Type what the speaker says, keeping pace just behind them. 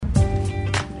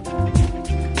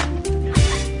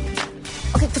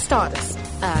starters,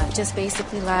 just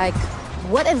basically like,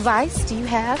 what advice do you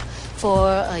have for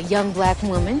a young black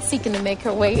woman seeking to make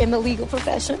her way in the legal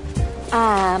profession?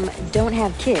 Don't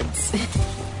have kids.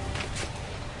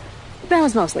 That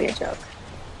was mostly a joke.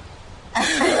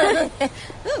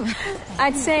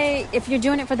 I'd say if you're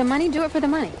doing it for the money, do it for the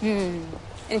money. And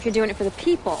if you're doing it for the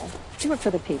people, do it for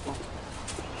the people.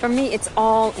 For me, it's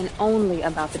all and only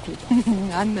about the people.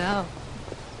 I know.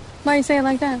 Why you say it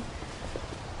like that?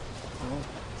 Well,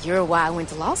 you're why I went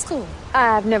to law school.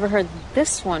 I've never heard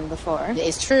this one before.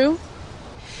 It's true.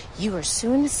 You were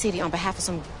suing the city on behalf of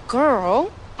some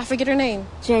girl. I forget her name.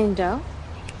 Jane Doe?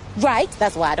 Right.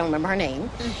 That's why I don't remember her name.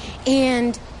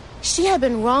 And she had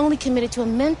been wrongly committed to a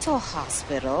mental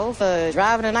hospital for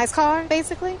driving a nice car,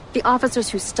 basically. The officers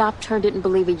who stopped her didn't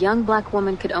believe a young black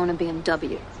woman could own a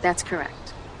BMW. That's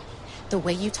correct. The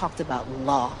way you talked about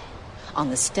law on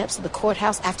the steps of the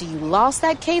courthouse after you lost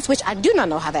that case, which I do not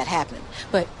know how that happened,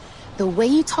 but the way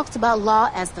you talked about law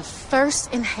as the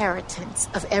first inheritance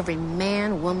of every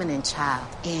man, woman, and child,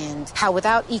 and how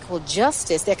without equal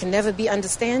justice there can never be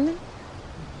understanding,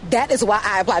 that is why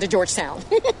I applied to Georgetown.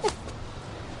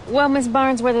 Well, Miss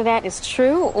Barnes, whether that is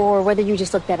true or whether you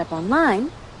just looked that up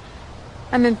online,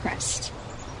 I'm impressed.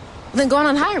 Then go on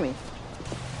and hire me.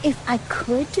 If I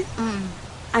could,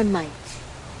 I might.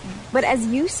 But as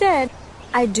you said,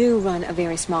 I do run a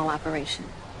very small operation.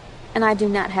 And I do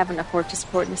not have enough work to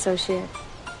support an associate.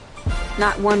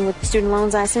 Not one with the student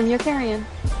loans I assume you're carrying.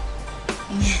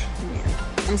 Yeah,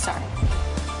 I'm sorry.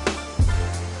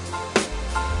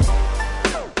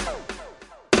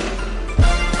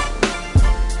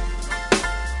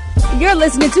 You're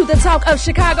listening to The Talk of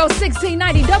Chicago,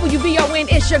 1690 WBON.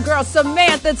 It's your girl,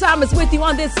 Samantha Thomas, with you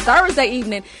on this Thursday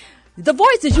evening. The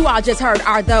voices you all just heard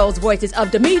are those voices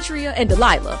of Demetria and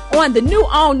Delilah on the new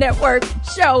OWN network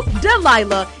show,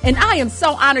 Delilah. And I am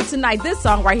so honored tonight. This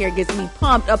song right here gets me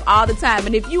pumped up all the time.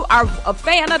 And if you are a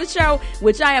fan of the show,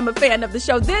 which I am a fan of the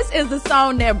show, this is the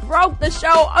song that broke the show.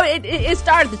 Oh, it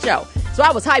started the show. So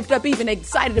I was hyped up, even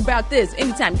excited about this.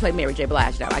 Anytime you play Mary J.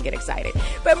 Blige, though, I get excited.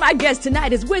 But my guest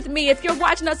tonight is with me. If you're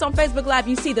watching us on Facebook Live,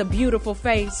 you see the beautiful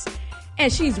face.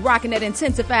 And she's rocking that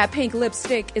intensified pink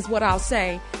lipstick is what I'll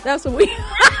say. That's what we...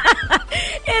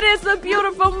 It is the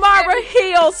beautiful Maara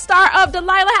Hill, star of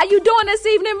Delilah. How you doing this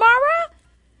evening, Maara?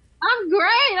 I'm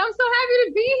great. I'm so happy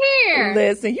to be here.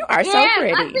 Listen, you are so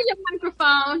pretty. I see your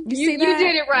microphone. You see that? You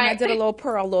did it right. And I did a little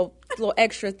pearl, little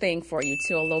extra thing for you,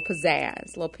 too. A little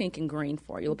pizzazz, a little pink and green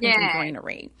for you, a little pink and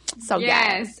greenery. So,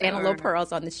 yes. And a little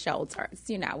pearls on the shoulders.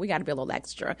 You know, we got to be a little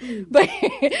extra. But,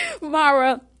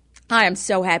 Maara, I am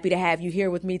so happy to have you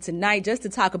here with me tonight just to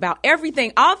talk about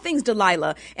everything, all things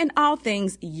Delilah and all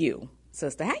things you,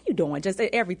 sister. How you doing? Just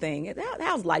everything.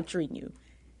 How's life treating you?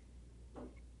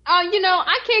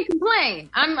 I can't complain.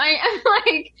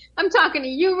 I'm talking to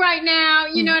you right now.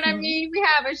 You know what I mean? We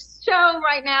have a show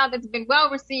right now that's been well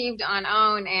received on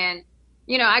OWN, and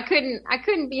I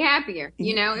couldn't be happier.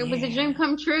 It was a dream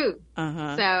come true.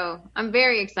 So I'm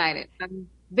very excited. I'm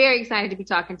very excited to be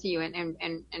talking to you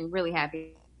and really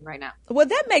happy right now. Well,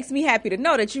 that makes me happy to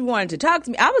know that you wanted to talk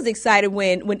to me. I was excited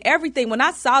when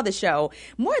I saw the show.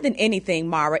 More than anything,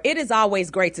 Maara, it is always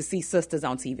great to see sisters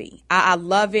on TV. I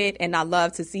love it, and I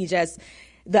love to see just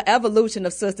the evolution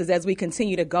of sisters as we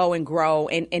continue to go and grow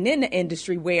and in the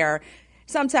industry where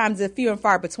sometimes it's few and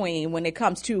far between when it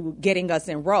comes to getting us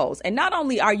in roles. And not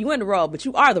only are you in the role, but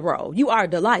you are the role. You are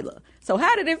Delilah. So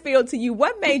how did it feel to you?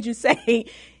 What made you say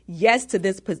yes to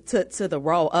this to the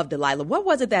role of Delilah? What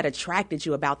was it that attracted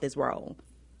you about this role?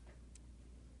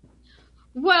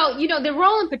 Well, the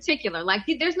role in particular, like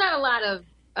there's not a lot of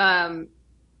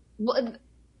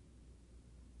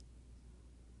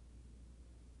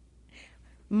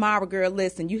Maara, girl,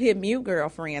 listen, you hit mute,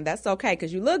 girlfriend. That's okay,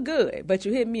 because you look good, but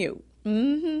you hit mute.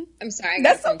 I'm sorry.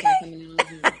 That's okay.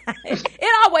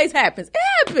 It always happens. It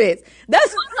happens.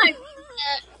 That's like,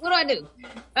 what do I do?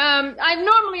 I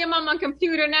normally am on my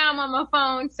computer. Now I'm on my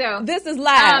phone. So this is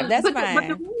live. That's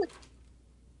fine.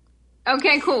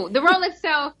 Okay, cool. The role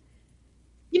itself,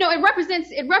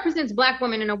 it represents Black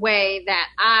women in a way that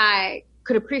I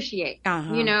could appreciate.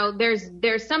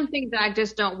 There's some things that I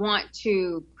just don't want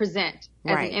to present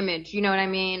as an image. You know what I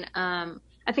mean?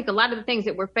 I think a lot of the things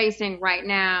that we're facing right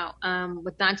now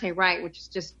with Daunte Wright, which is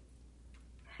just,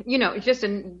 it's just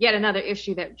yet another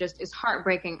issue that just is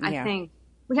heartbreaking. I think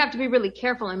we have to be really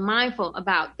careful and mindful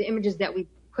about the images that we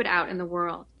put out in the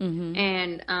world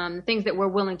and the things that we're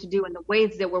willing to do and the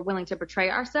ways that we're willing to portray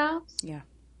ourselves.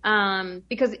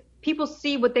 Because people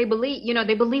see what they believe.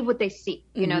 They believe what they see.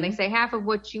 They say half of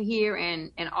what you hear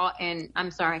and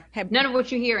I'm sorry, none of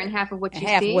what you hear and half of what you see.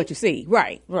 Half of what you see.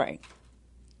 Right.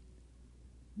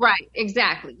 Right,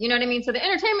 exactly. You know what I mean? So the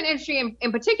entertainment industry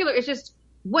in particular is just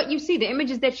what you see, the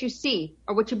images that you see,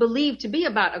 or what you believe to be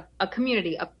about a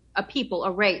community, a people,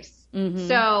 a race. Mm-hmm.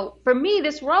 So for me,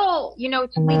 this role, she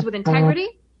leads with integrity.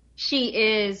 She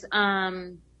is,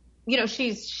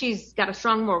 she's got a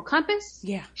strong moral compass.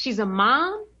 Yeah. She's a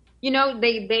mom.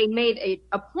 They made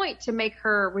a point to make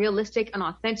her realistic and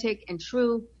authentic and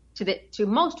true to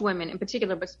most women in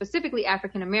particular, but specifically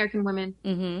African American women,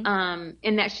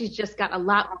 in that she's just got a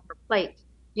lot on her plate,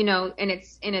 and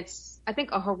it's I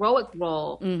think a heroic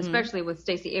role, especially with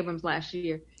Stacey Abrams last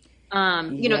year.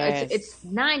 It's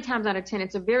 9 times out of 10,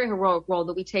 it's a very heroic role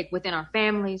that we take within our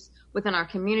families, within our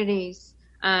communities,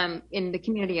 in the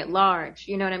community at large.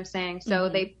 You know what I'm saying? So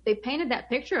they painted that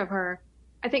picture of her,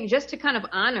 I think, just to kind of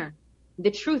honor the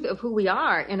truth of who we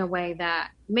are in a way that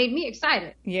made me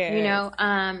excited.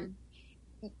 Yeah.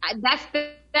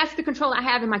 That's the control I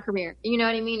have in my career. You know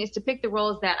what I mean? Is to pick the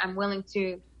roles that I'm willing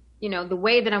to, the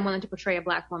way that I'm willing to portray a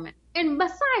Black woman. And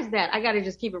besides that, I got to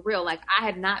just keep it real. Like, I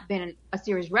had not been a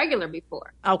series regular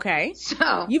before. Okay.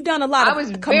 So you've done a lot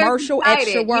of commercial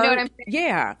extra work. You know what I'm saying?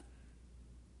 Yeah.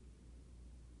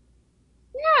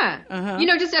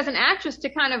 Yeah. Just as an actress, to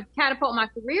kind of catapult my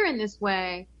career in this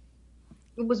way,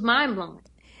 it was mind blowing.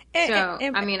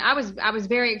 I was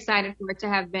very excited for it to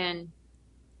have been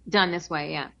done this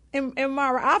way. Yeah. And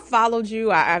Maara, I followed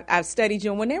you. I've studied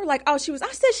you. And when they were like, I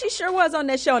said she sure was on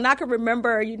that show. And I could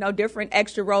remember, different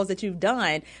extra roles that you've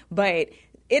done. But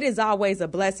it is always a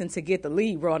blessing to get the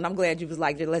lead role. And I'm glad you was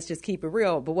like, let's just keep it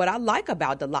real. But what I like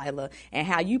about Delilah and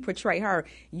how you portray her,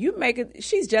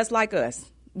 she's just like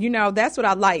us. That's what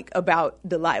I like about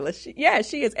Delilah. She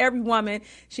is every woman.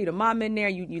 She the mom in there.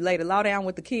 You lay the law down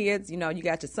with the kids. You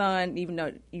got your son, even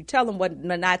though you tell them what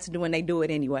not to do and they do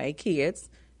it anyway. Kids,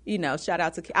 shout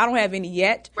out to, I don't have any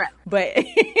yet, right.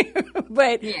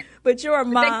 but you're a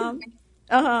mom.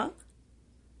 Yeah,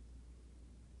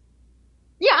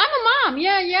 I'm a mom.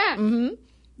 Yeah. Mm-hmm.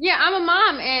 Yeah, I'm a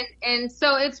mom. And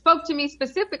so it spoke to me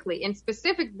specifically in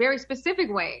very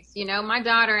specific ways. My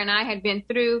daughter and I had been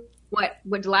through what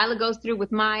Delilah goes through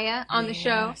with Maya on the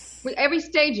show, with every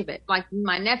stage of it, like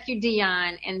my nephew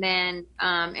Dion, and then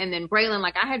Braylon.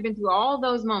 Like, I had been through all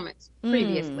those moments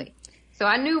previously, so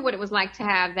I knew what it was like to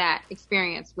have that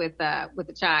experience with a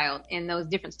child in those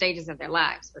different stages of their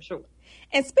lives, for sure.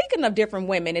 And speaking of different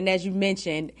women, and as you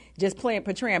mentioned, just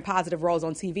portraying positive roles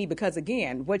on TV, because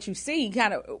again, what you see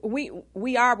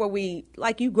we are where we,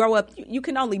 like, you grow up, you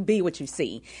can only be what you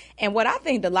see. And what I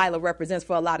think Delilah represents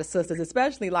for a lot of sisters,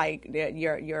 especially like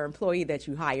your employee that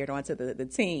you hired onto the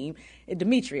team,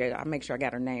 Demetria, I'll make sure I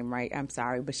got her name right, I'm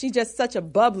sorry, but she's just such a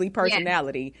bubbly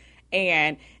personality. Yeah.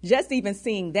 And just even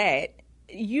seeing that,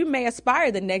 you may aspire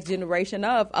the next generation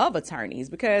of attorneys,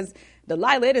 because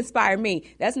Delilah, it inspired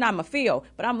me. That's not my field,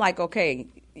 but I'm like, okay,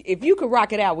 if you could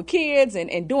rock it out with kids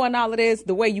and doing all of this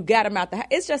the way you got them out the house,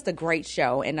 it's just a great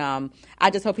show. And I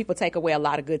just hope people take away a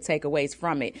lot of good takeaways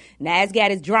from it. Nas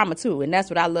got his drama too, and that's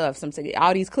what I love.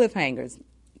 All these cliffhangers,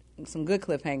 some good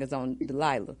cliffhangers on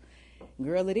Delilah.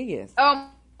 Girl, it is. Oh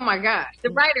my gosh, the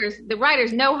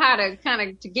writers know how to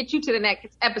to get you to the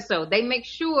next episode. They make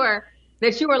sure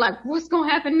that you are like, what's going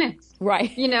to happen next?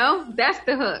 Right. That's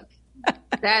the hook.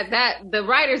 that the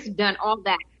writers have done all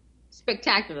that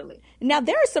spectacularly. Now,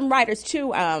 there are some writers too,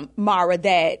 Maara,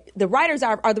 that the writers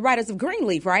are the writers of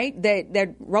Greenleaf, right?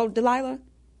 That wrote Delilah?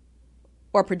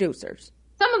 Or producers?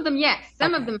 Some of them, yes.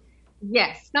 Some of them,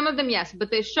 yes.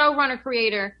 But the showrunner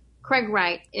creator, Craig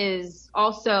Wright, is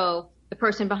also the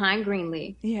person behind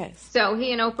Greenleaf. Yes. So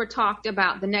he and Oprah talked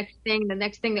about the next thing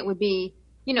that would be,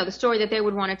 the story that they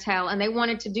would want to tell. And they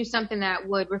wanted to do something that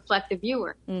would reflect the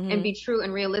viewer and be true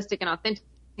and realistic and authentic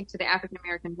to the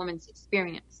African-American woman's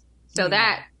experience. So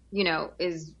that,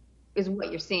 is what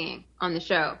you're seeing on the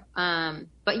show.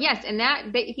 But yes, and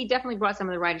he definitely brought some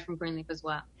of the writers from Greenleaf as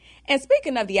well. And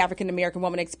speaking of the African-American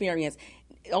woman experience,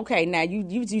 okay, now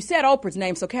you said Oprah's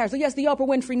name so casually. Yes, the Oprah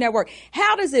Winfrey Network.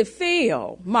 How does it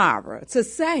feel, Maara, to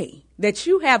say that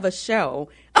you have a show?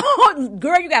 Oh,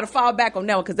 girl, you got to fall back on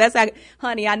that one, because that's how,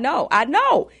 honey, I know.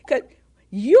 Because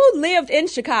you lived in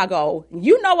Chicago.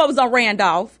 You know what was on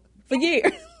Randolph for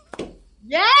years.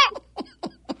 Yes.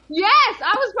 Yes,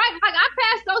 I was right. Like, I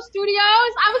passed those studios.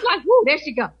 I was like, whoo, there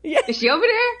she go. Yeah. Is she over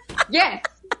there? Yes.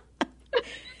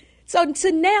 So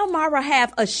to now, Maara,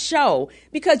 have a show,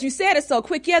 because you said it so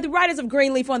quick. Yeah, the writers of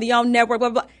Greenleaf on the OWN network,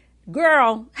 blah, blah, blah.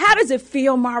 Girl, how does it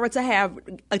feel, Maara, to have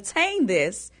attained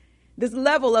this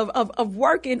level of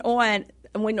working on,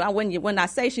 when I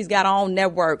say she's got her own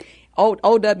network, OWN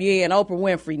and Oprah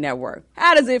Winfrey Network?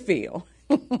 How does it feel?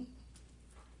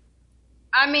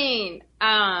 I mean,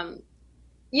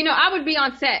 I would be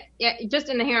on set, just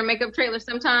in the hair and makeup trailer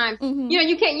sometimes. You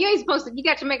ain't supposed to, you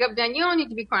got your makeup done. You don't need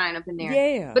to be crying up in there.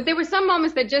 Yeah. But there were some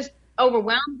moments that just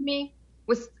overwhelmed me.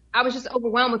 I was just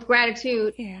overwhelmed with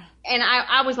gratitude. Yeah. And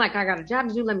I was like, I got a job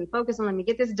to do. Let me focus and let me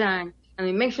get this done. And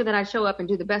let me make sure that I show up and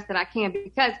do the best that I can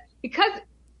because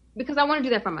I want to do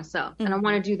that for myself. And I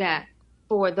want to do that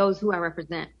for those who I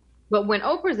represent. But when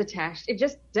Oprah's attached, it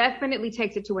just definitely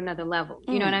takes it to another level.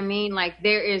 You know what I mean? Like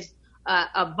there is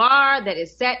a bar that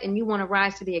is set and you want to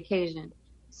rise to the occasion.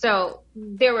 So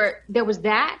there was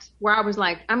that where I was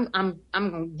like, I'm going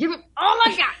to give it all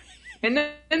I got. And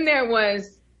then there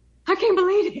was, I can't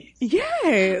believe it.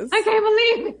 Yes. I can't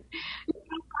believe it.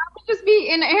 I would just be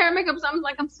in hair and makeup. So I'm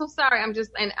like, I'm so sorry.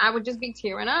 And I would just be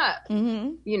tearing up.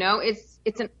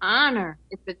 It's an honor.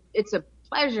 It's a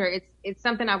pleasure. It's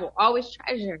something I will always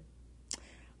treasure.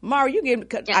 Maara,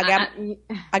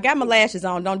 I got my lashes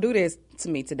on. Don't do this to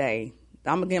me today.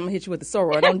 I'm gonna hit you with the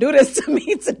soror. Don't do this to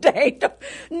me today.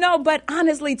 No, but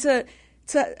honestly, to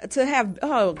have,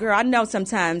 oh girl, I know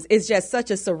sometimes it's just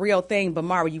such a surreal thing, but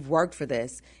Maara, you've worked for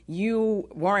this. You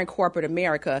were in corporate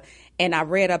America, and I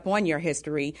read up on your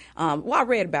history. I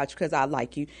read about you because I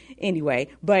like you anyway,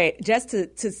 but just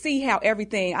to see how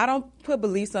everything, I don't put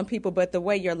beliefs on people, but the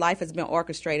way your life has been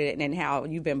orchestrated and how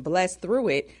you've been blessed through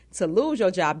it to lose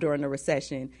your job during the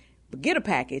recession, get a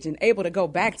package and able to go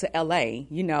back to LA,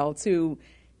 to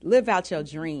live out your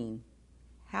dream.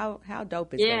 How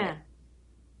dope is that?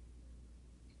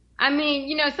 I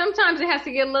mean, sometimes it has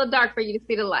to get a little dark for you to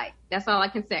see the light. That's all I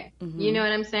can say. You know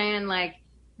what I'm saying? Like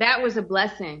that was a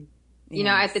blessing.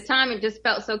 At the time it just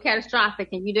felt so catastrophic,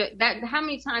 and how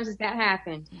many times has that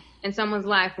happened in someone's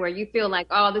life where you feel like,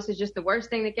 oh, this is just the worst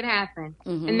thing that could happen.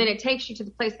 And then it takes you to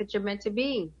the place that you're meant to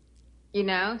be,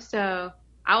 so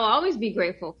I'll always be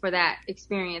grateful for that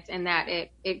experience, and that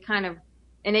it kind of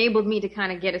enabled me to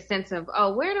kind of get a sense of,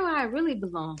 oh, where do I really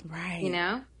belong?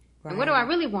 Right. Right. And what do I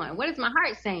really want? What is my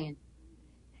heart saying?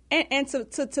 And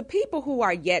to people who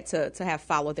are yet to have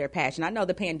followed their passion, I know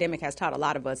the pandemic has taught a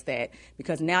lot of us that,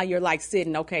 because now you're like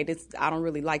sitting, okay, I don't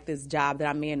really like this job that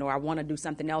I'm in, or I want to do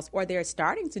something else, or they're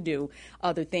starting to do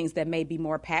other things that may be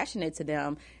more passionate to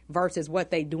them versus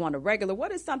what they do on a regular.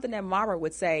 What is something that Maara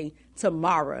would say to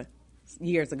Maara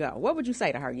years ago? What would you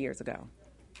say to her years ago?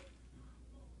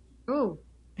 Ooh,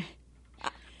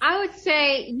 I would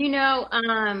say,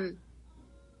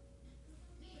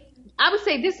 I would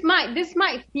say this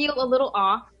might feel a little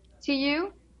off to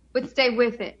you, but stay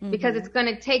with it, because it's going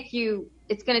to take you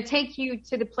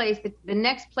to the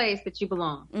next place that you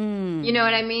belong. You know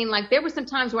what I mean? Like there were some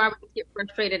times where I would get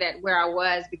frustrated at where I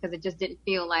was because it just didn't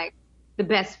feel like the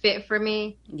best fit for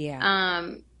me. Yeah.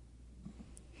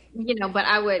 But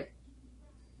I would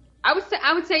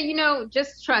say,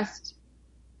 just trust.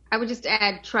 I would just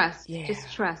add trust. Yeah.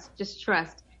 Just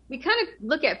trust. We kind of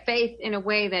look at faith in a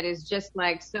way that is just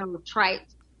like so trite,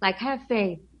 like have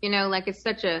faith, like it's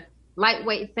such a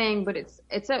lightweight thing, but it's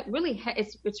really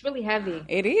heavy.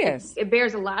 It is. It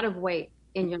bears a lot of weight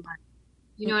in your life.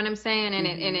 You know what I'm saying?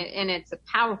 And it's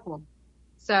powerful.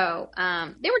 So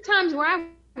there were times where I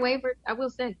wavered. I will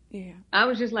say. Yeah. I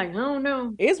was just like, oh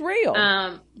no, it's real.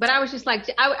 But I was just like,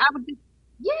 I would just,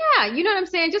 yeah, you know what I'm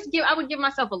saying? I would give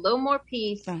myself a little more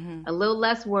peace, a little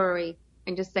less worry.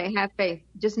 And just say, have faith.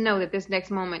 Just know that this next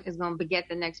moment is going to beget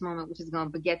the next moment, which is going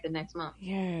to beget the next moment.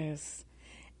 Yes.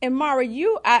 And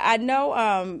Maara, I know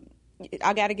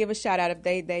I got to give a shout out. If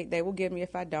they will give me,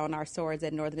 if I don't, our sorors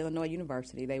at Northern Illinois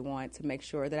University. They want to make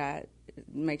sure that I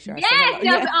say hello.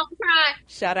 Yes, I'm crying.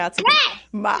 Shout out to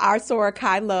our soror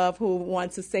Kai Love, who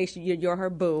wants to say you're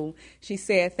her boo. She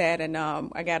said that, and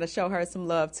I got to show her some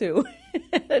love too.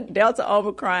 Delta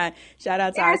Omicron. Shout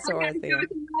out to our sorors there.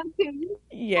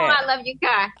 Yeah. Oh, I love you,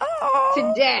 Kai. Oh.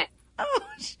 To death. Oh,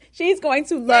 she's going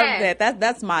to love that.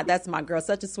 That's my girl.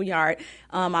 Such a sweetheart.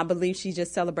 I believe she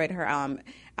just celebrated her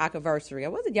anniversary.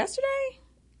 Was it yesterday?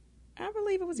 I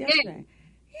believe it was yesterday.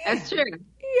 Yeah. That's true.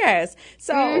 Yes.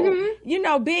 So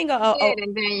being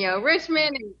and Danielle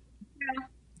Richmond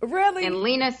and really and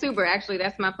Lena Suber. Actually,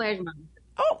 that's my pleasure mom.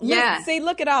 Oh, yeah. See,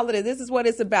 look at all of this. This is what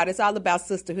it's about. It's all about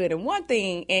sisterhood. And one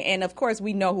thing, and of course,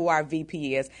 we know who our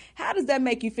VP is. How does that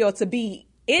make you feel to be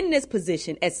in this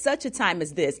position at such a time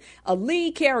as this? A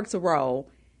lead character role,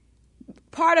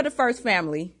 part of the first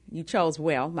family. You chose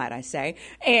well, might I say.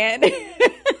 And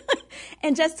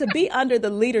and just to be under the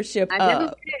leadership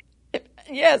of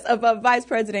Vice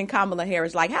President Kamala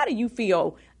Harris. Like, how do you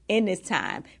feel in this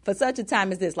time, for such a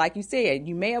time as this? Like you said,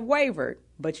 you may have wavered,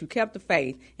 but you kept the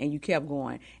faith and you kept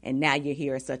going, and now you're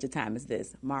here at such a time as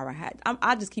this. Maara,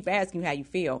 I just keep asking you how you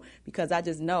feel, because I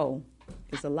just know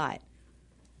it's a lot.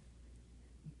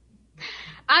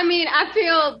 I mean, I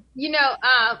feel,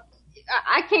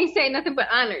 I can't say nothing but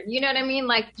honored. You know what I mean?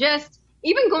 Like, just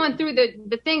even going through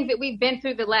the things that we've been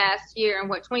through the last year and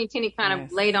what 2020 kind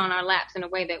of laid on our laps in a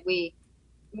way that we,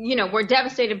 were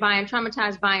devastated by and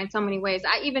traumatized by in so many ways.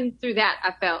 Even through that,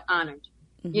 I felt honored,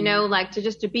 like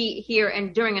to be here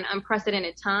and during an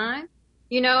unprecedented time.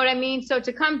 You know what I mean? So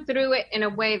to come through it in a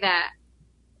way that,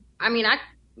 I mean,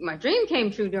 my dream came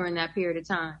true during that period of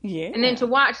time. Yeah. And then to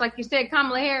watch, like you said,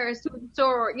 Kamala Harris, you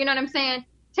know what I'm saying?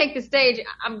 Take the stage.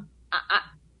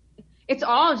 It's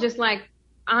all just like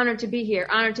honored to be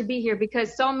here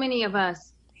because so many of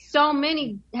us,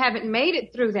 haven't made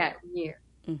it through that year.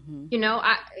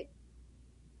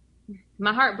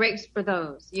 My heart breaks for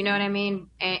those, you know what I mean?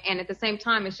 And at the same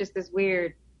time, it's just this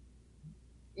weird,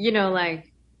 I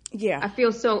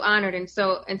feel so honored and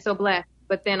so blessed,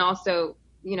 but then also,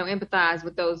 empathize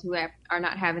with those who are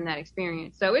not having that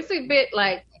experience. So it's a bit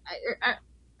like,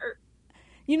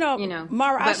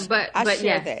 Maara, I share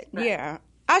yes, that. right. Yeah.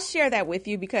 I share that with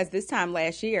you because this time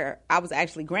last year, I was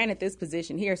actually granted this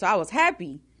position here. So I was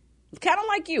happy, kind of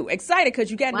like you, excited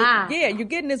because you're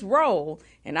getting this role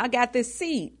and I got this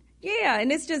seat. Yeah.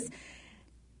 And it's just,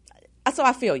 so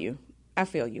I feel you.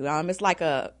 It's like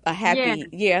a happy,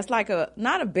 it's like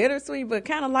not a bittersweet, but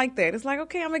kind of like that. It's like,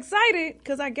 okay, I'm excited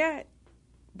because I got,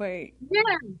 but.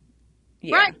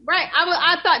 Yeah. Right.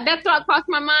 I thought that thought crossed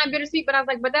my mind, bittersweet, but I was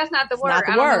like, but that's not the word.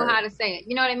 I don't know how to say it.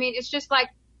 You know what I mean? It's just like,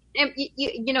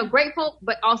 grateful,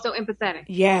 but also empathetic.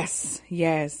 Yes.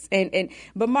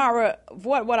 But Maara,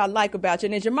 what I like about you,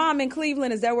 and is your mom in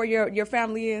Cleveland? Is that where your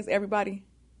family is? Everybody?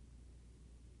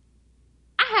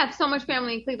 I have so much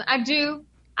family in Cleveland. I do.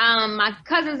 My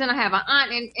cousins and I have an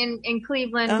aunt in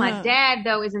Cleveland. My dad,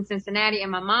 though, is in Cincinnati,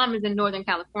 and my mom is in Northern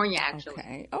California,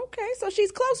 actually. Okay. So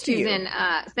she's close to you. She's in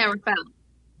San Rafael.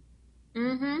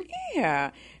 Mm-hmm.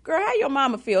 Yeah. Girl, how your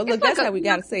mama feel? Look, that's how we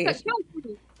got to say it.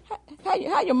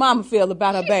 How your mama feel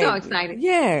about her baby? She's so excited.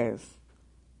 Yes.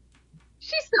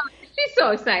 She's so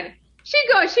excited. She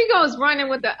goes running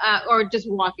with or just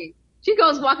walking. She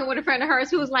goes walking with a friend of hers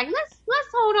who was like, let's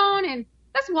hold on and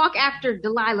let's walk after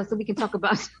Delilah so we can talk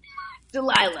about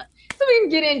Delilah. So we can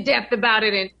get in depth about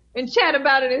it and chat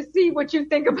about it and see what you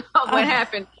think about what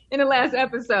happened in the last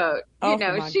episode.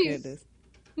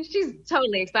 She's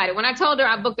totally excited. When I told her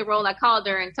I booked the role, I called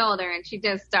her and told her, and she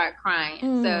just started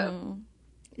crying. So,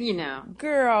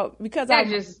 girl,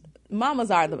 because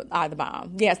mamas are the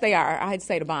bomb. Yes, they are. I had to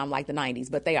say the bomb like the 90s,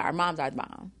 but they are. Moms are the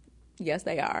bomb. Yes,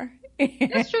 they are.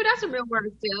 That's true. That's a real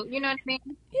word still. You know what I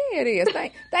mean? Yeah, it is.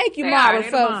 Thank you, Maara,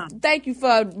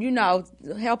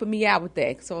 for helping me out with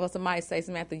that. So somebody say,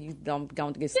 Samantha, you don't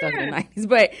get stuck in the 90s.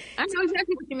 But I know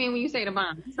exactly what you mean when you say the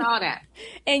bomb. It's all that.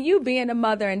 And you being a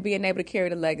mother and being able to carry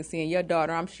the legacy, and your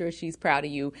daughter, I'm sure she's proud of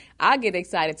you. I get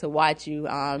excited to watch you.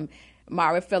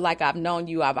 Maara, I feel like I've known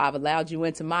you. I've allowed you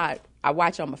into I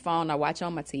watch on my phone, I watch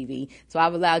on my TV. So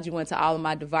I've allowed you into all of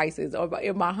my devices or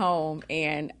in my home.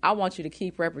 And I want you to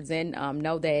keep representing,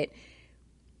 know that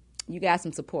you got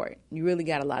some support. You really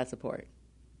got a lot of support.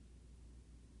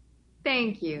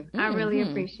 Thank you. I really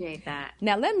appreciate that.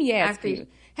 Now, let me ask you,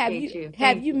 have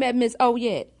you met Miss O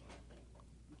yet?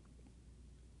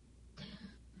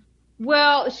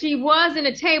 Well, she was in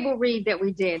a table read that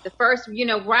we did. The first,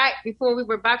 right before we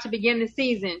were about to begin the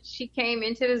season, she came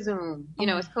into the Zoom.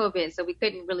 It's COVID, so we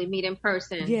couldn't really meet in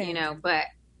person, but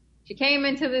she came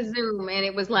into the Zoom and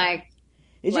it was like,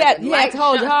 you had to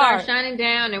hold your heart. Started shining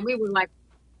down and we were like,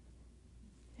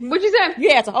 what'd you say?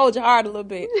 You had to hold your heart a little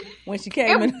bit when she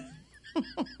came in.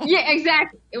 Yeah,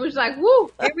 exactly. It was like, woo,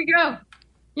 here we go.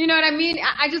 You know what I mean?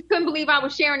 I just couldn't believe I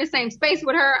was sharing the same space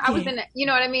with her. I was in,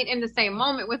 in the same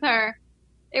moment with her.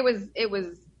 It was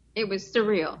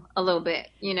surreal a little bit,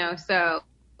 so,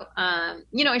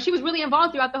 and she was really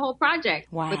involved throughout the whole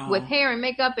project with hair and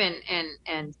makeup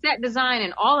and set design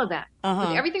and all of that.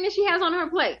 With everything that she has on her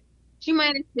plate. She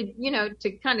managed to,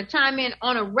 to kind of chime in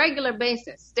on a regular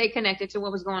basis, stay connected to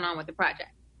what was going on with the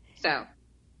project. So,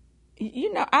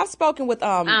 I've spoken with,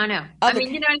 I don't know. I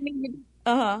mean, you know what I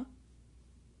mean?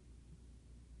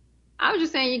 I was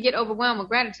just saying you get overwhelmed with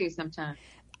gratitude sometimes.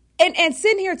 And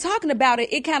sitting here talking about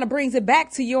it, it kind of brings it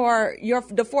back to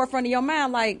the forefront of your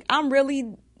mind. Like, I'm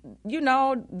really,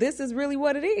 this is really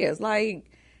what it is. Like,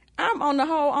 I'm on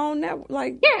that.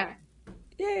 Like,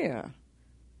 yeah.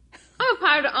 I'm a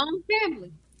part of the own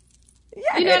family.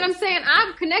 Yes. You know what I'm saying?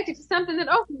 I'm connected to something that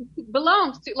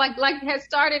belongs to, like has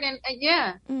started and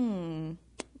yeah.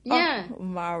 Yeah. Oh,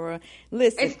 Maara,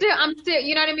 listen. I'm still,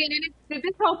 you know what I mean? And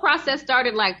this whole process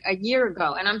started like a year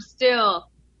ago, and I'm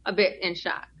still a bit in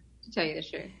shock, to tell you the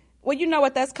truth. Well, you know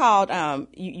what that's called.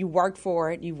 You worked for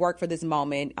it. You worked for this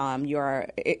moment.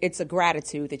 It's a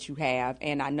gratitude that you have,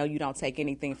 and I know you don't take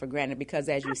anything for granted because,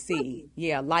 as you see,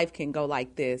 life can go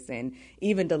like this, and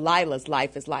even Delilah's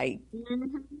life is like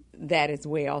that as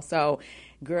well. So,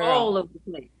 girl, all over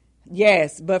the place.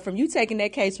 Yes, but from you taking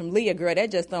that case from Leah, girl,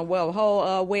 that just done a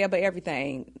whole web of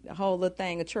everything, a whole little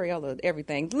thing, a trail of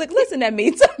everything. Look, listen at me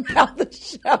talking about the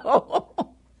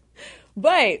show,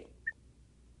 but.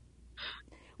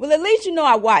 Well, at least you know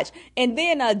I watch. And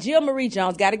then Jill Marie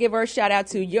Jones, got to give her a shout out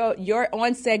to your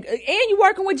on set, and you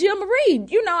working with Jill Marie.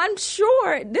 You know, I'm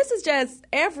sure this is just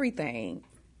everything.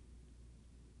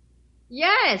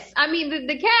 Yes, I mean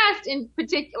the cast in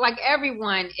particular, like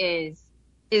everyone is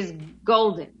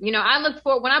golden. You know, I looked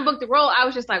for when I booked the role, I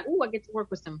was just like, ooh, I get to work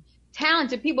with some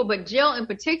talented people, but Jill in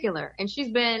particular, and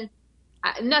she's been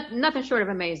nothing short of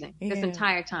amazing this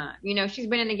entire time. You know, she's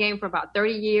been in the game for about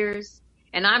 30 years.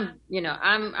 And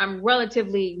I'm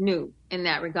relatively new in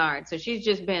that regard. So she's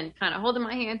just been kind of holding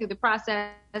my hand through the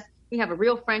process. We have a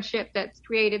real friendship that's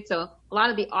created. So a lot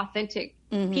of the authentic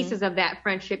pieces of that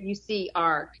friendship you see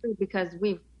are true because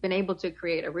we've been able to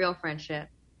create a real friendship.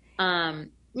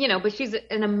 But she's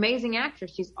an amazing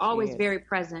actress. She's always very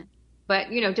present. But,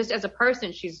 just as a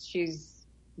person, she's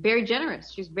very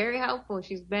generous. She's very helpful.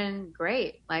 She's been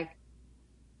great. Like,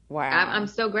 wow. I'm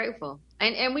so grateful.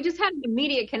 And we just had an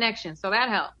immediate connection, so that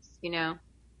helps,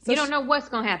 So you don't know what's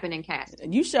going to happen in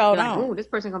casting. You sure don't. Like, ooh, this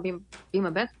person going to be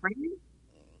my best friend?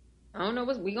 I don't know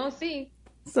what we going to see.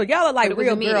 So y'all are like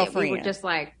real girlfriends. We were just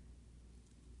like,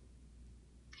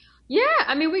 yeah,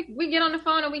 I mean, we get on the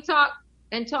phone and we talk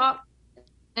and talk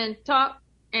and talk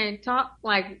and talk.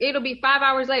 Like, it'll be 5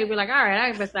 hours later. We're like, all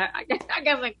right, I guess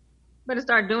like, better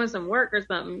start doing some work or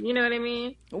something. You know what I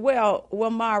mean? Well,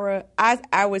 Maara,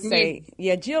 I would say,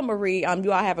 Jill Marie,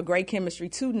 you all have a great chemistry.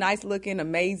 Two nice looking,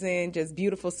 amazing, just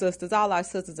beautiful sisters. All our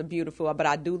sisters are beautiful, but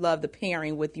I do love the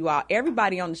pairing with you all.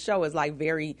 Everybody on the show is like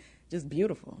very just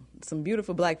beautiful. Some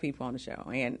beautiful black people on the show.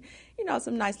 And,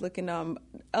 some nice looking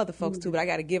other folks too, but I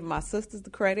got to give my sisters the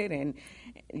credit. And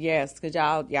yes, because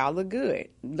y'all look good.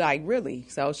 Like, really.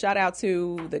 So shout out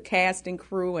to the cast and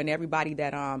crew and everybody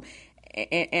that,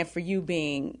 and for you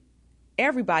being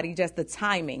everybody, just the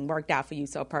timing worked out for you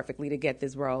so perfectly to get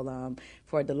this role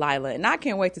for Delilah. And I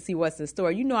can't wait to see what's in store.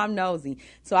 I'm nosy.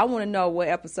 So I want to know what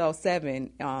episode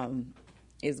 7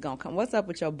 is going to come. What's up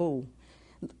with your boo,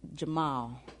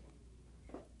 Jamal?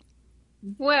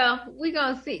 Well, we're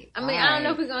going to see. I mean, I don't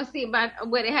know if we're going to see about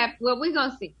what it happened. Well, we're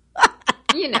going to see.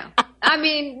 I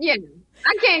mean,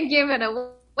 I can't give it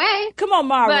away. Come on,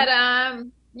 Maara. But,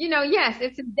 yes,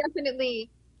 it's definitely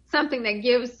something that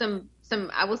gives some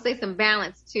I will say some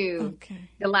balance to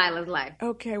Delilah's life.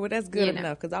 Okay, well that's good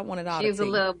enough because I want it all. She's a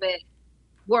little bit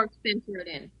work centered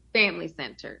and family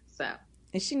centered, so.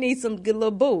 And she needs some good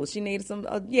little boo. She needs some,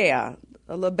 a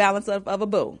little balance of a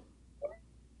boo.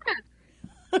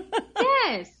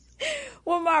 Yes.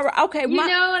 Well, Maara, okay, you know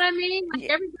what I mean? Like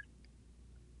everybody.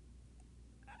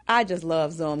 I just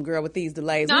love Zoom, girl. With these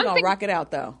delays, we're gonna rock it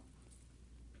out though.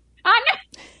 I know.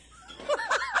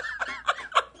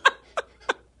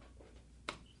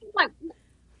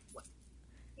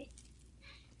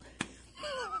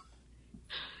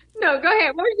 No, go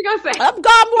ahead. What were you gonna say?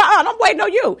 I'm waiting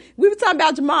on you. We were talking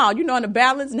about Jamal, and the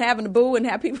balance and having a boo and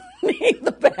have people need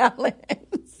the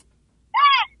balance.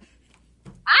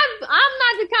 I'm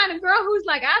not the kind of girl who's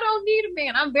like, I don't need a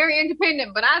man. I'm very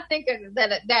independent, but I think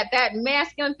that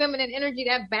masculine, feminine energy,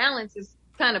 that balance is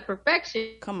kind of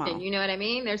perfection. Come on. You know what I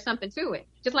mean? There's something to it.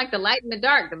 Just like the light and the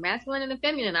dark, the masculine and the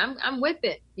feminine. I'm with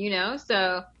it,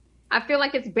 So I feel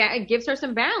like it gives her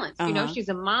some balance. She's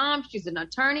a mom, she's an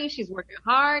attorney, she's working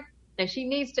hard, and she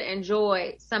needs to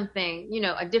enjoy something,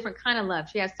 a different kind of love.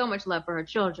 She has so much love for her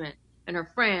children and her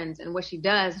friends and what she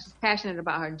does. She's passionate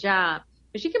about her job.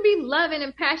 But she can be loving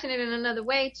and passionate in another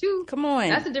way, too. Come on.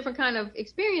 That's a different kind of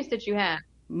experience that you have.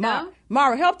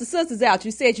 Maara, help the sisters out.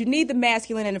 You said you need the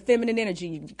masculine and the feminine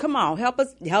energy. Come on, help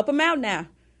them out now.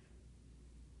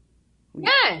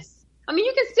 Yes. I mean,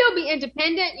 you can still be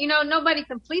independent. Nobody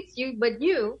completes you, but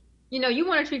you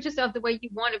want to treat yourself the way you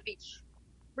want to be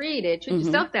treated. Treat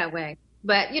yourself that way.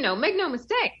 But, make no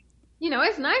mistake.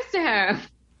 It's nice to have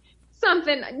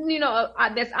something,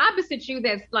 that's opposite you,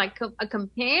 that's like a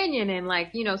companion and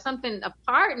like, something, a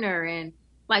partner, and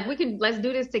like let's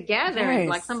do this together, and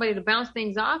like somebody to bounce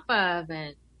things off of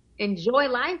and enjoy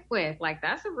life with. Like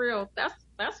that's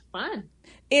fun.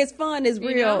 It's fun, it's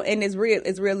real, and it's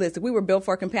realistic. We were built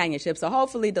for companionship. So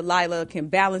hopefully Delilah can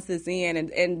balance this in.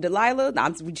 And Delilah,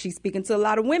 she's speaking to a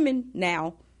lot of women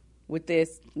now. with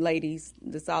this, ladies.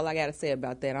 That's all I got to say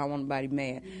about that. I don't want nobody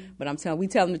mad. But we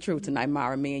telling the truth tonight,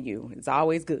 Maara, me and you. It's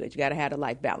always good. You got to have a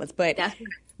life balance. But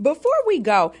before we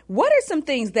go, what are some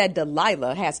things that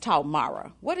Delilah has taught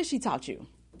Maara? What has she taught you?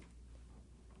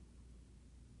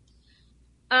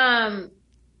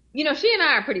 You know, she and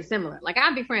I are pretty similar. Like,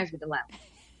 I'd be friends with Delilah.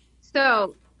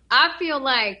 So I feel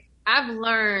like I've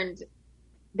learned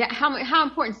that how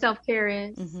important self-care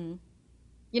is. Mm-hmm.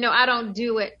 You know, I don't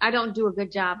do a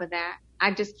good job of that.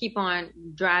 I just keep on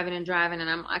driving, and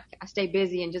I stay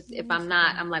busy, and just if I'm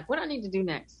not, I'm like, what do I need to do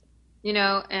next? You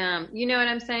know what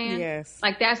I'm saying? Yes.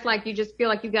 Like, that's like, you just feel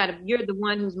like you're the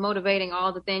one who's motivating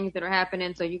all the things that are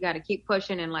happening. So you got to keep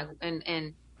pushing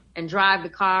and drive the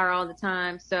car all the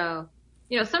time. So,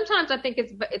 you know, sometimes I think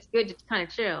it's good to kind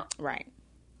of chill. Right.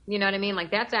 You know what I mean?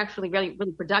 Like, that's actually really,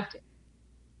 really productive.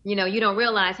 You know, you don't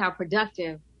realize how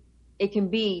productive it can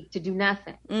be to do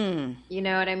nothing. You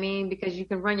know what I mean? Because you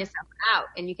can run yourself out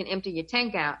and you can empty your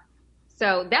tank out.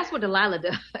 So that's what Delilah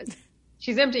does.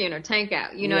 She's emptying her tank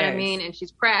out. You know what I mean? And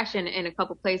she's crashing in a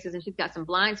couple places, and she's got some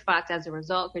blind spots as a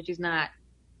result, because she's not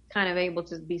kind of able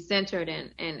to be centered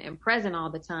and present all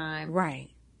the time. Right.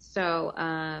 So,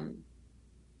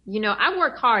 you know, I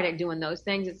work hard at doing those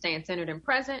things and staying centered and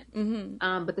present.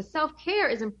 Mm-hmm. But the self-care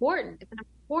is important. It's an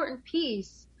important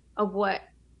piece of what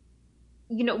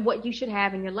you should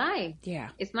have in your life. Yeah.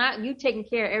 It's not you taking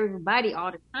care of everybody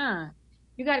all the time.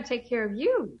 You got to take care of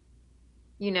you,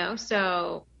 you know?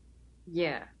 So,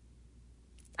 yeah,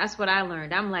 that's what I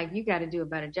learned. I'm like, you got to do a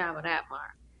better job of that,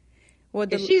 Maara. Well,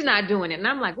 she's not doing it. And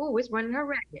I'm like, oh, it's running her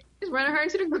ragged. It's running her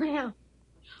into the ground.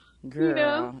 Girl, you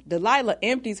know? Delilah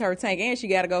empties her tank and she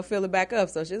got to go fill it back up.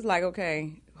 So she's like,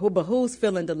 okay, who's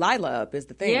filling Delilah up is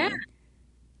the thing. Yeah,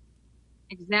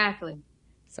 exactly.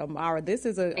 So Maara, this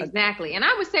is exactly. And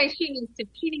I would say she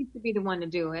needs to be the one to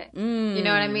do it. You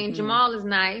know what I mean? Jamal is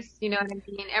nice. You know what I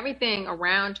mean? Everything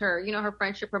around her, you know, her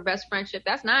friendship, her best friendship,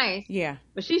 that's nice. Yeah.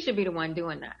 But she should be the one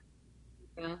doing that.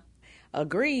 You know?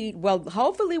 Agreed. Well,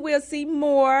 hopefully we'll see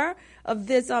more of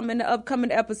this in the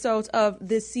upcoming episodes of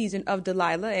this season of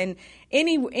Delilah. And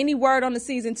any word on the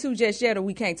season 2 just yet, or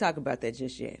we can't talk about that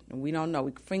just yet? And we don't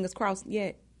know. Fingers crossed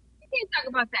yet. We can't talk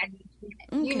about that just yet.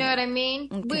 Okay. You know what I mean?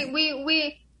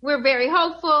 Okay. We're very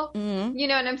hopeful. Mm-hmm. You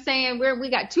know what I'm saying? We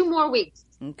got 2 more weeks.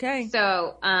 Okay.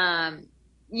 So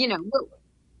you know,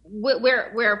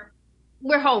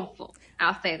 we're hopeful.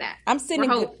 I'll say that. I'm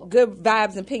sending good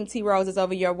vibes and pink tea roses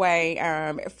over your way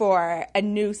for a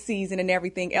new season and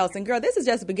everything else. And girl, this is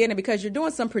just the beginning because you're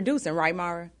doing some producing, right,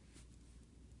 Maara?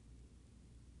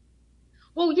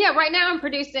 Well, yeah. Right now, I'm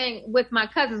producing with my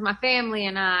cousins. My family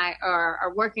and I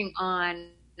are working on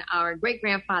our great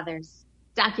grandfather's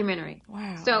documentary.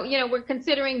 Wow. So, you know, we're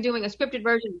considering doing a scripted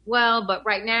version as well. But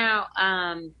right now,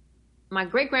 my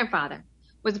great grandfather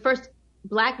was the first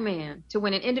Black man to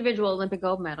win an individual Olympic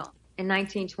gold medal in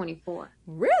 1924.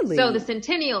 Really? So the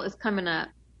centennial is coming up.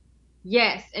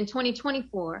 Yes, in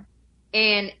 2024.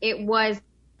 And it was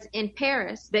in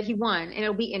Paris that he won, and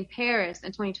it'll be in Paris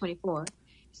in 2024.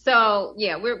 So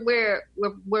yeah, we're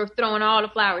throwing all the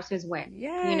flowers his way.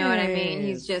 Yes. You know what I mean?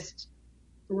 He's just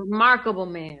a remarkable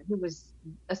man. He was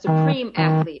a supreme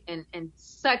athlete and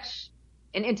such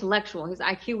an intellectual. His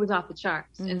IQ was off the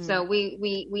charts. Mm-hmm. And so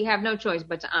we have no choice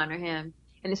but to honor him.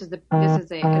 And this is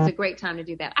a great time to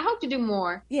do that. I hope to do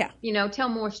more. Yeah. You know, tell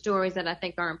more stories that I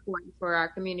think are important for our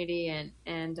community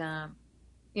and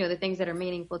you know, the things that are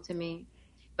meaningful to me.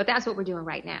 But that's what we're doing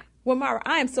right now. Well, Maara,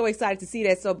 I am so excited to see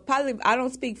that. So I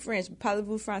don't speak French.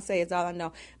 Parlez-vous français is all I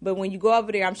know. But when you go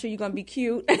over there, I'm sure you're going to be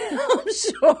cute. I'm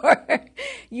sure.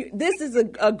 This is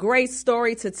a great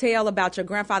story to tell about your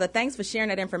grandfather. Thanks for sharing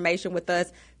that information with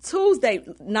us. Tuesday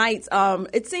nights,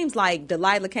 it seems like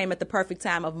Delilah came at the perfect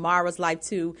time of Maara's life,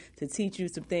 too, to teach you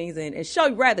some things and show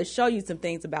you some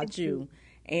things about you.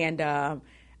 And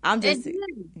I'm just,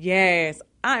 yes.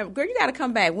 Girl, you got to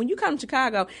come back. When you come to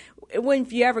Chicago,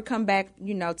 if you ever come back,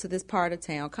 you know, to this part of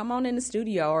town, come on in the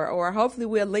studio or hopefully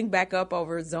we'll link back up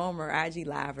over Zoom or IG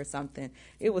Live or something.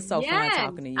 It was so fun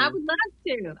talking to you. I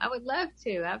would love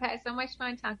to. I've had so much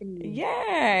fun talking to you.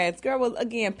 Yes, girl. Well,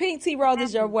 again, pink tea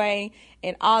roses your way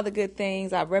and all the good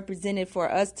things I've represented for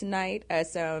us tonight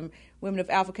as women of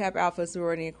Alpha Kappa Alpha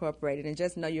Sorority Incorporated. And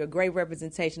just know you're a great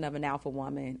representation of an alpha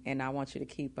woman, and I want you to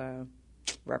keep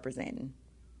representing.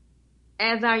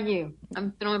 As are you.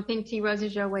 I'm throwing pink tea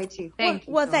roses your way, too. Thank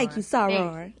you. Well, thank you,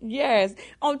 Sarah. Yes.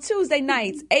 On Tuesday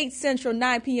nights, 8 Central,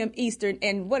 9 p.m. Eastern,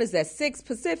 and what is that, 6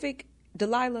 Pacific,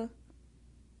 Delilah?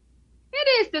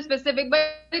 It is the Pacific, but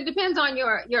it depends on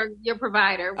your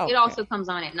provider. Okay. It also comes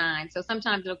on at 9. So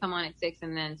sometimes it'll come on at 6,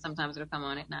 and then sometimes it'll come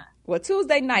on at 9. Well,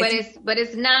 Tuesday nights. But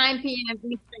it's 9 p.m.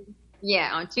 Eastern.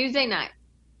 Yeah, on Tuesday night.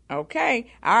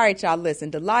 Okay. All right, y'all. Listen,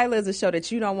 Delilah is a show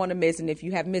that you don't want to miss. And if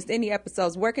you have missed any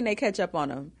episodes, where can they catch up on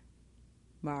them,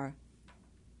 Maara?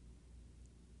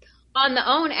 On the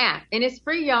OWN app. And it's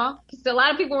free, y'all. So a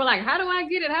lot of people were like, how do I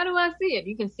get it? How do I see it?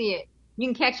 You can see it. You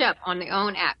can catch up on the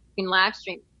OWN app. You can live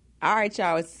stream. All right,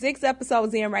 y'all. It's 6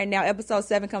 episodes in right now. Episode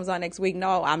 7 comes on next week.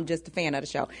 No, I'm just a fan of the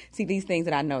show. See, these things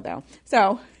that I know, though.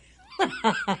 So,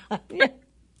 yeah.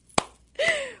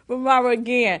 But Maara,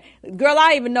 again, girl,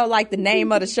 I even know like the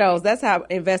name of the shows. That's how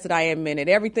invested I am in it.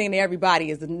 Everything to Everybody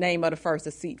is the name of the first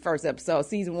episode,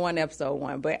 season 1, episode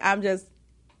 1. But I'm just,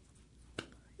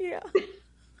 yeah.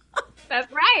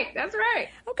 That's right. That's right.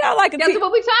 I'm kind of like that's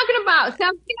what we're talking about.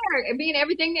 Self-care and being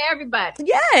everything to everybody.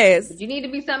 Yes. But you need to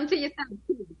be something to yourself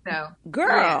too. So, girl,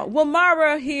 yeah. Well,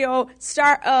 Maara Hill,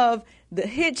 star of the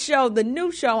hit show, the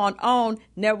new show on OWN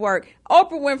Network,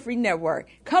 Oprah Winfrey Network.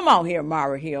 Come on here,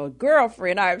 Maara Hill.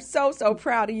 Girlfriend, I am so, so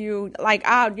proud of you. Like,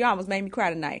 you almost made me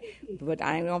cry tonight. But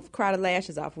I ain't going to cry the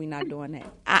lashes off. We're not doing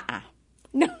that.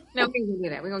 No, we can do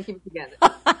that. We're going to keep it together.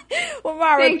 Well,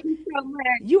 Maara, thank you so much.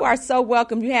 You are so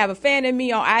welcome. You have a fan in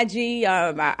me on IG.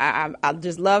 I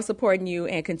just love supporting you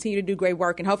and continue to do great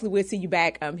work. And hopefully we'll see you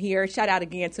back here. Shout out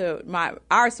again to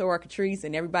our sororicatrice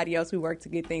and everybody else who worked to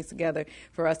get things together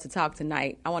for us to talk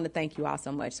tonight. I want to thank you all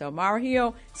so much. So Maara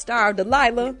Hill, star of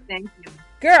Delilah. Thank you.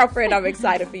 Girlfriend, I'm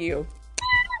excited for you.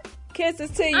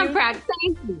 Kisses to you. I'm proud.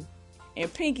 Thank you.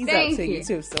 And pinkies up to you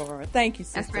too, Sora. Thank you,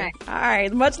 sister. That's right. All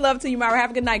right. Much love to you, Maara.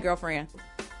 Have a good night, girlfriend.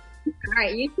 All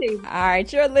right, you too. All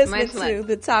right, you're listening to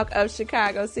the Talk of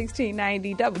Chicago,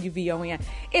 1690 WVON.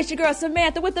 It's your girl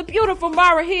Samantha with the beautiful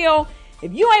Maara Hill.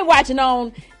 If you ain't watching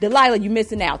on Delilah, you're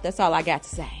missing out. That's all I got to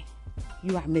say.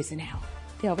 You are missing out.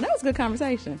 Delvin, that was a good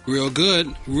conversation. Real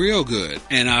good.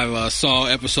 And I saw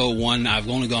episode 1. I've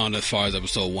only gone as far as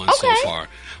episode 1 so far.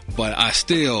 But I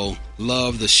still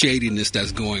love the shadiness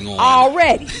that's going on.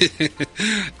 Already.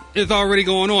 It's already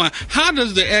going on. How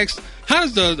does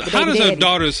her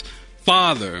daughter's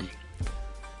father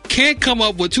can't come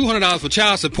up with $200 for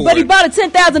child support? But he bought a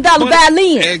 $10,000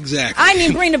 violin. Exactly. I didn't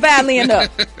even bring the violin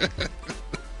up.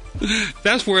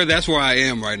 That's where I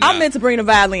am right now. I meant to bring the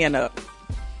violin up.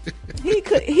 He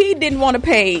didn't want to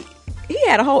pay. He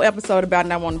had a whole episode about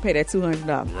not wanting to pay that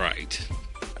 $200. Right.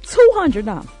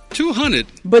 $200. 200.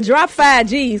 But drop 5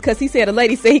 G's because he said a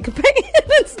lady said he could pay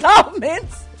in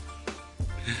installments.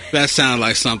 That sounds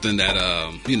like something that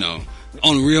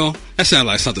on real. That sounds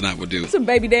like something I would do. Some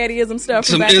baby daddyism stuff.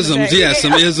 Some isms, yeah,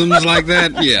 some isms like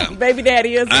that. Yeah. Baby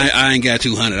daddyism. I ain't got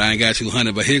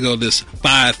 200. But here go this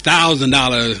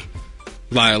 $5,000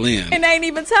 violin. And they ain't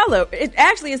even tell her. It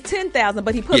actually is $10,000,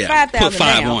 but he put $5,000 put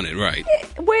 5 down. on it, right?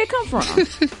 Where it come from?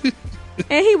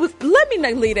 And he was, let me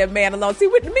not leave that man alone. See,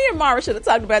 me and Maara should have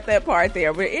talked about that part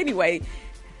there. But anyway,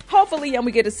 hopefully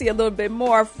we get to see a little bit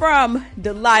more from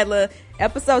Delilah.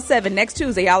 Episode 7 next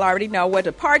Tuesday. Y'all already know where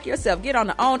to park yourself. Get on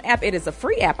the OWN app. It is a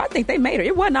free app. I think they made it.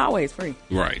 It wasn't always free.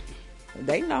 Right.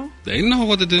 They know. They know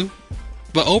what to do.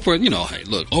 But Oprah, hey,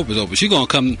 look, Oprah's Oprah. She's going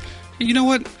to come, you know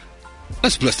what?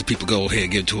 Let's bless the people. Go ahead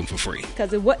and give it to them for free.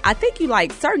 Because I think you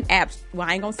like certain apps. Well,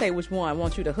 I ain't gonna say which one.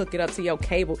 Want you to hook it up to your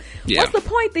cable. Yeah. What's the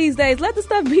point these days? Let the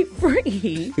stuff be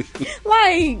free.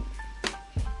 Like,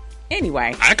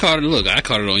 anyway. I caught it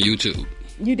on YouTube.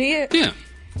 You did? Yeah.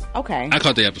 Okay. I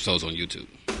caught the episodes on YouTube.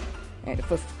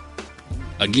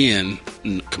 Again,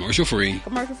 commercial free.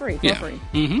 Commercial free. Yeah. Free.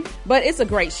 Mm-hmm. But it's a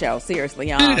great show, seriously,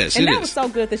 y'all. It is. And that was so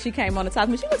good that she came on the top. I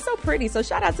mean, she was so pretty. So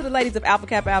shout out to the ladies of Alpha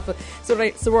Kappa Alpha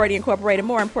Sorority Incorporated.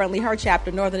 More importantly, her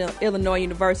chapter, Northern Illinois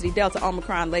University, Delta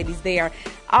Omicron ladies there.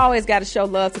 I always got to show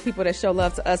love to people that show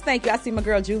love to us. Thank you. I see my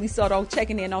girl Julie Soto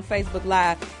checking in on Facebook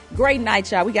Live. Great night,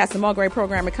 y'all. We got some more great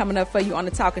programming coming up for you on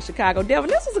the Talk of Chicago.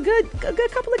 Delvin, this was a good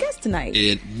couple of guests tonight.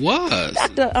 It was.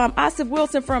 Dr. Asif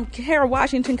Wilson from Harold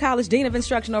Washington College, Dean of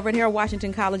Instruction over at Harold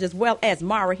Washington College, as well as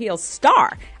Maara Hill,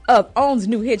 star of OWN's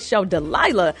new hit show,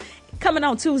 Delilah, coming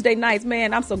on Tuesday nights.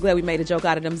 Man, I'm so glad we made a joke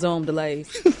out of them Zoom delays.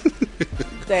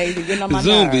 They be getting on my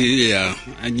Zoom nerves. yeah.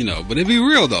 And but it be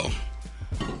real, though.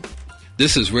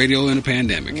 This is radio in a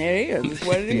pandemic. It is. It's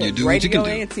what it is. You do radio what you can do.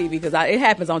 and TV, because it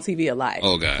happens on TV a lot.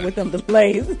 Oh, God. With them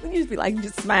delays. You just be like, you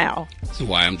just smile. That's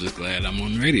why I'm just glad I'm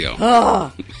on radio.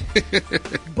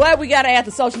 But we got to add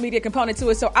the social media component to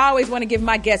it. So I always want to give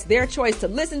my guests their choice to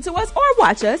listen to us or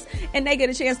watch us. And they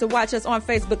get a chance to watch us on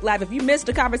Facebook Live. If you missed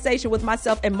the conversation with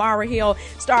myself and Maara Hill,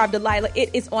 star of Delilah, it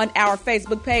is on our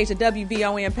Facebook page, the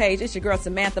WVON page. It's your girl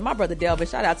Samantha, my brother Delvin.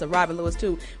 Shout out to Robin Lewis,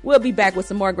 too. We'll be back with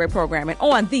some more great programming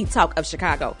on the Talk of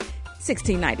Chicago,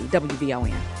 1690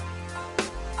 WVON.